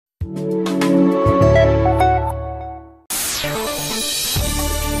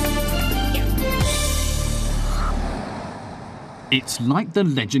It's like the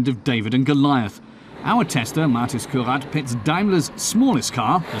legend of David and Goliath. Our tester, Martis Kurat, pits Daimler's smallest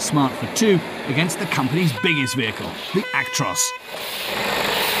car, the Smart ForTwo, against the company's biggest vehicle, the Actros.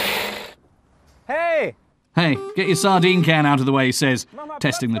 Hey! Hey, get your sardine can out of the way, he says,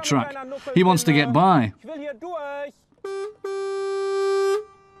 testing the truck. He wants to get by.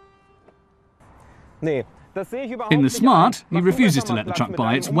 In the Smart, he refuses to let the truck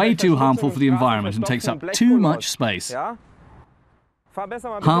by. It's way too harmful for the environment and takes up too much space.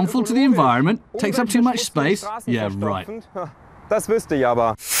 Harmful to the environment? Takes up too much space? Yeah, right.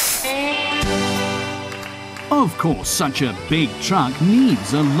 Of course, such a big truck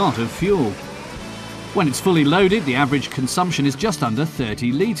needs a lot of fuel. When it's fully loaded, the average consumption is just under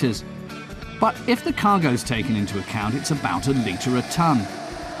 30 litres. But if the cargo's taken into account, it's about a litre a tonne.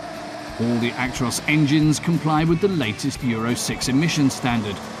 All the Actros engines comply with the latest Euro 6 emissions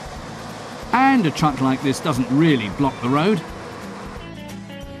standard. And a truck like this doesn't really block the road.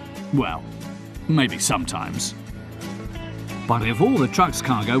 Well, maybe sometimes. But if all the truck's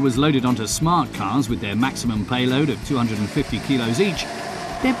cargo was loaded onto smart cars with their maximum payload of 250 kilos each,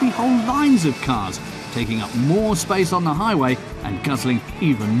 there'd be whole lines of cars taking up more space on the highway and guzzling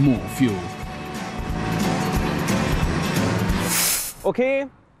even more fuel. Okay.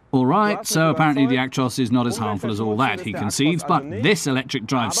 All right, so apparently the Actros is not as harmful as all that, he concedes, but this electric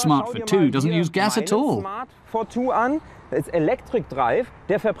drive Smart ForTwo doesn't use gas at all. It's electric drive,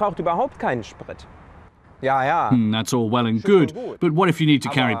 der verbraucht überhaupt keinen Sprit. That's all well and good, but what if you need to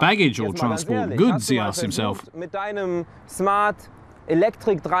carry baggage or transport goods, he asks himself. Mit deinem Smart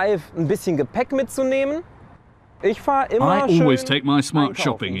Electric Drive ein bisschen Gepäck mitzunehmen? Ich fahr immer I always take my Smart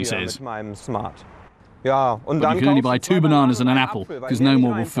shopping, he says. Mit meinem Smart. But you can only buy 2 bananas and an apple, because no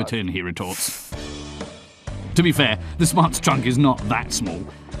more will fit in, he retorts. To be fair, the Smart's trunk is not that small.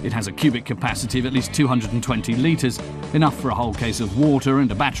 It has a cubic capacity of at least 220 litres, enough for a whole case of water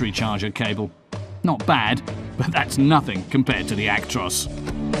and a battery charger cable. Not bad, but that's nothing compared to the Actros.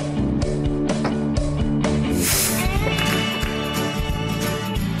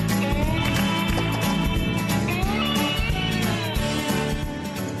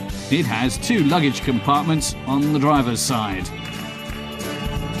 It has 2 luggage compartments on the driver's side.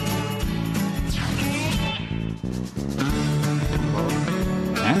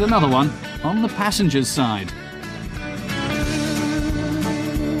 And another one on the passenger's side.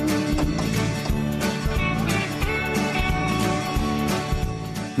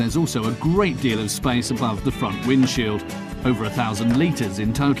 There's also a great deal of space above the front windshield, over 1,000 litres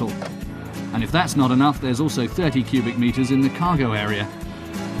in total. And if that's not enough, there's also 30 cubic metres in the cargo area.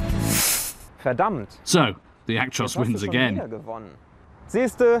 Verdammt. So, the Actros wins again.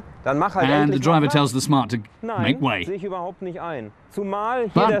 And the driver tells the Smart to make way.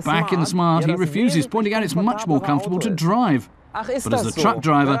 But back in the Smart, he refuses, pointing out it's much more comfortable to drive. But as the truck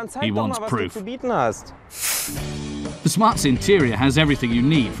driver, he wants proof. The Smart's interior has everything you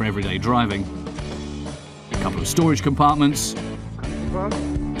need for everyday driving. A couple of storage compartments, a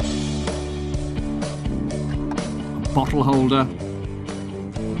bottle holder,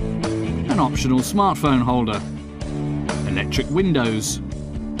 an optional smartphone holder, electric windows,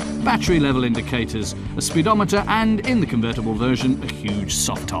 battery level indicators, a speedometer, and in the convertible version, a huge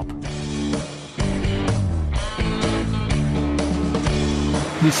soft top.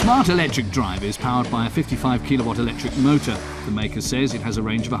 The Smart electric drive is powered by a 55 kilowatt electric motor. The maker says it has a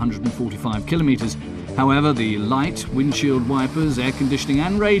range of 145 kilometres. However, the light, windshield wipers, air conditioning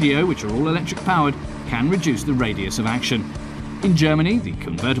and radio, which are all electric powered, can reduce the radius of action. In Germany, the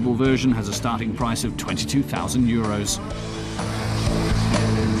convertible version has a starting price of 22,000 euros.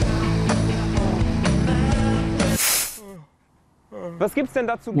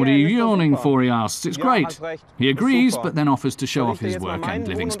 What are you yawning for, he asks. It's great. He agrees, but then offers to show off his work and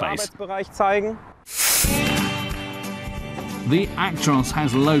living space. The Actros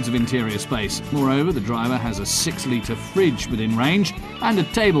has loads of interior space. Moreover, the driver has a 6-litre fridge within range, and a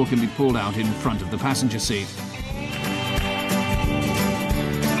table can be pulled out in front of the passenger seat.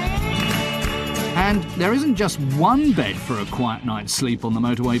 And there isn't just one bed for a quiet night's sleep on the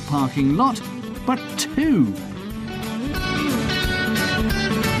motorway parking lot, but 2.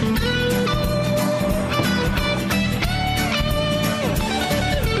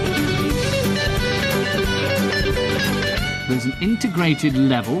 There's an integrated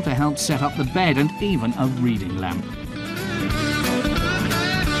level to help set up the bed and even a reading lamp.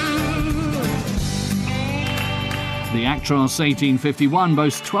 The Actros 1851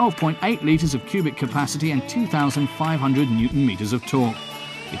 boasts 12.8 litres of cubic capacity and 2,500 Newton-metres of torque.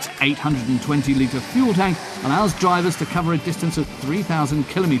 Its 820-litre fuel tank allows drivers to cover a distance of 3,000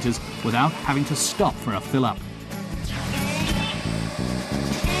 kilometres without having to stop for a fill-up.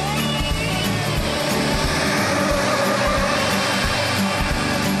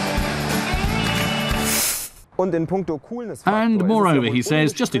 Und in puncto Coolness-Faktor And ist es moreover, ja he wohl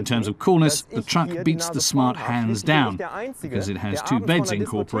says, just in terms of coolness, dass the ich truck hier die beats the Nase Smart vorn habe. hands Schließlich bin ich down, der Einzige, because it has der two abends beds von der Diskothek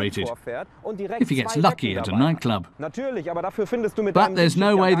incorporated. vorfährt und direkt If he gets 2 lucky Betten at a dabei hat. nightclub. Natürlich, aber dafür findest du mit But deinem there's Big no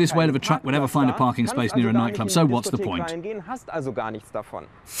Shit ja way gar this weight of a keinen truck would ever find a Parkplatz parking da, space kannst near a also gar nightclub, nicht so in die what's the Diskothek point? reingehen, hast also gar nichts davon.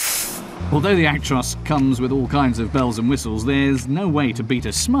 Although the Actros comes with all kinds of bells and whistles, there's no way to beat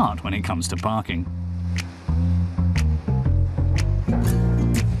a Smart when it comes to parking.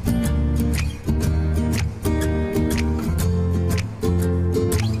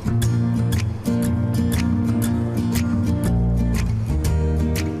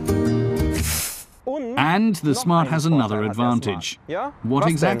 And the Smart has another advantage. What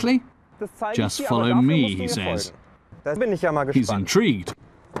exactly? Just follow me, he says. He's intrigued.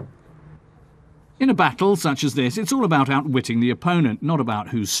 In a battle such as this, it's all about outwitting the opponent, not about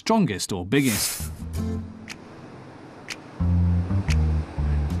who's strongest or biggest.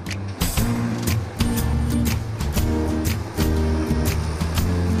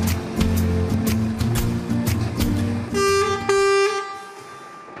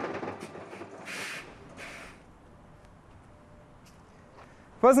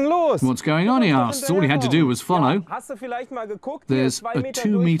 Was ist denn los? What's going on, he asks. All he had to do was follow. Ja, hast du vielleicht mal geguckt? There's Hier, 2 a Meter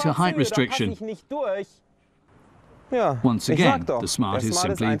 2-meter height Durchfahrtshöhe, da restriction. pass ich nicht durch. Ja, Once ich again, sag doch, the Smart der is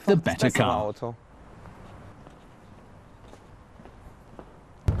Smart simply einfach the das better bessere car. Auto.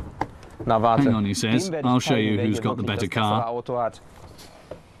 Na warte, Hang on, he says. dem werd ich I'll show zeigen, you wer who's hier got the wirklich better das bessere car. Auto hat.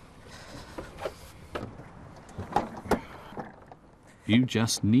 You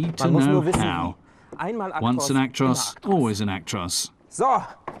just need to Man muss know nur wissen, how. wie. Einmal Actros, Once an Actros, immer Actros. always an Actros. So,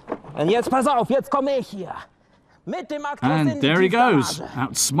 und jetzt pass auf, jetzt komme ich hier. Mit dem Actros in And die there he goes, Tiefgarage.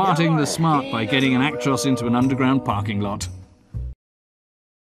 outsmarting the Smart by getting an Actros into an underground parking lot.